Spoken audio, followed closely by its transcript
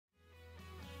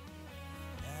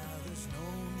There's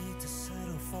no need to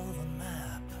settle for the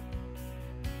map.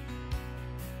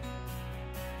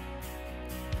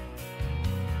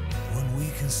 When we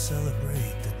can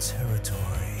celebrate the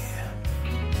territory.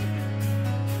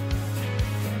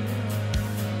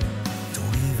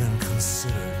 Don't even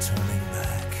consider turning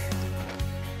back.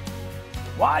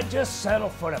 Why just settle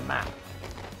for the map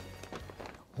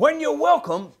when you're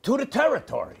welcome to the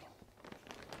territory?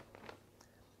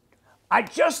 I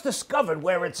just discovered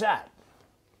where it's at.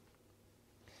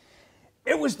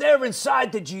 It was there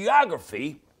inside the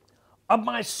geography of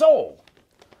my soul.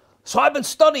 So I've been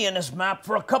studying this map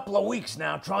for a couple of weeks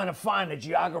now, trying to find the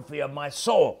geography of my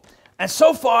soul. And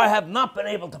so far I have not been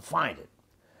able to find it.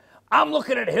 I'm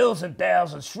looking at hills and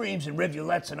dales and streams and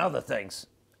rivulets and other things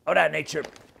of that nature.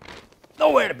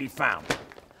 Nowhere to be found.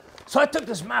 So I took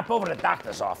this map over to the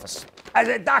doctor's office. I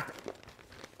said, "Doctor,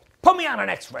 put me on an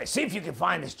x-ray, see if you can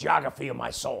find this geography of my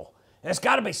soul. There's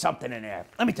got to be something in there."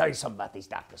 Let me tell you something about these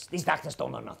doctors. These doctors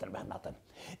don't know nothing about nothing.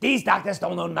 These doctors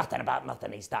don't know nothing about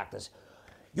nothing, these doctors.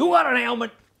 You got an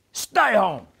ailment, stay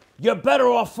home. You're better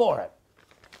off for it.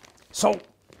 So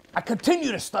I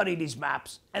continue to study these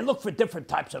maps and look for different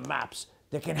types of maps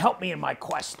that can help me in my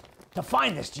quest to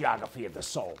find this geography of the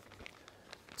soul.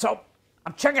 So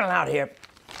I'm checking it out here.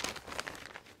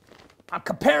 I'm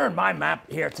comparing my map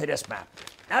here to this map.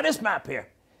 Now this map here,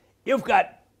 you've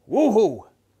got Woohoo,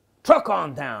 Truck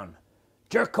on Down,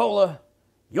 Jerkola,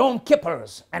 Yom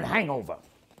Kippurs, and Hangover.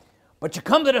 But you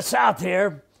come to the south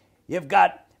here, you've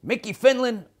got Mickey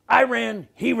Finland, I ran,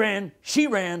 he ran, she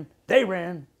ran, they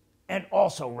ran, and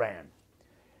also ran.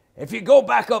 If you go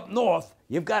back up north,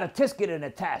 you've got a Tisket and a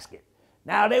Tasket.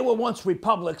 Now they were once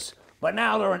republics, but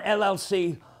now they're an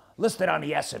LLC listed on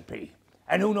the S&P.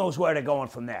 And who knows where they're going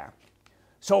from there.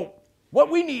 So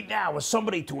what we need now is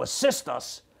somebody to assist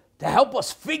us, to help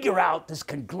us figure out this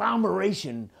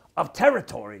conglomeration of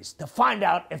territories, to find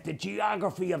out if the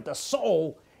geography of the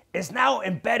soul is now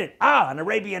embedded. An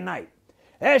Arabian Night.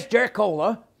 There's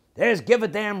Jerkola, there's Give a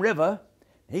Damn River,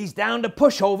 he's down to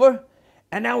Pushover,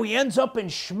 and now he ends up in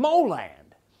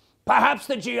Schmoland. Perhaps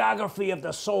the geography of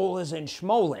the soul is in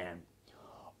Schmoland.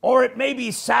 Or it may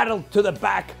be saddled to the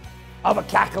back of a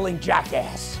cackling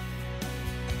jackass.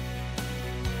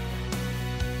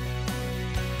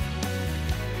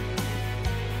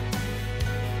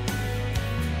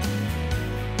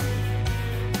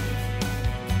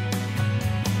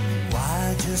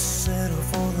 Why just settle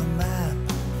for the map?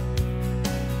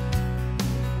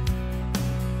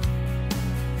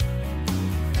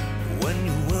 When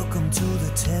you're welcome to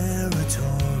the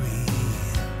territory.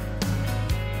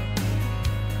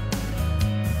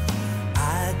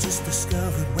 I just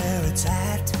discovered where it's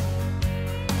at.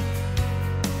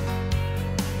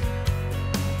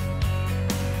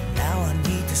 Now I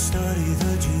need to study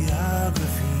the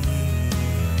geography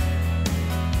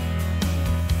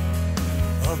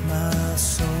of my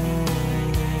soul.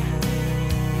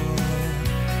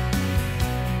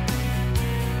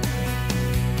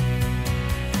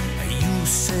 You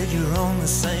said you're on the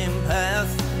same path.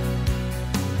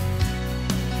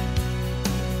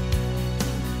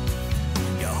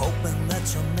 You're hoping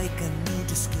that you'll make a new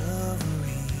discovery.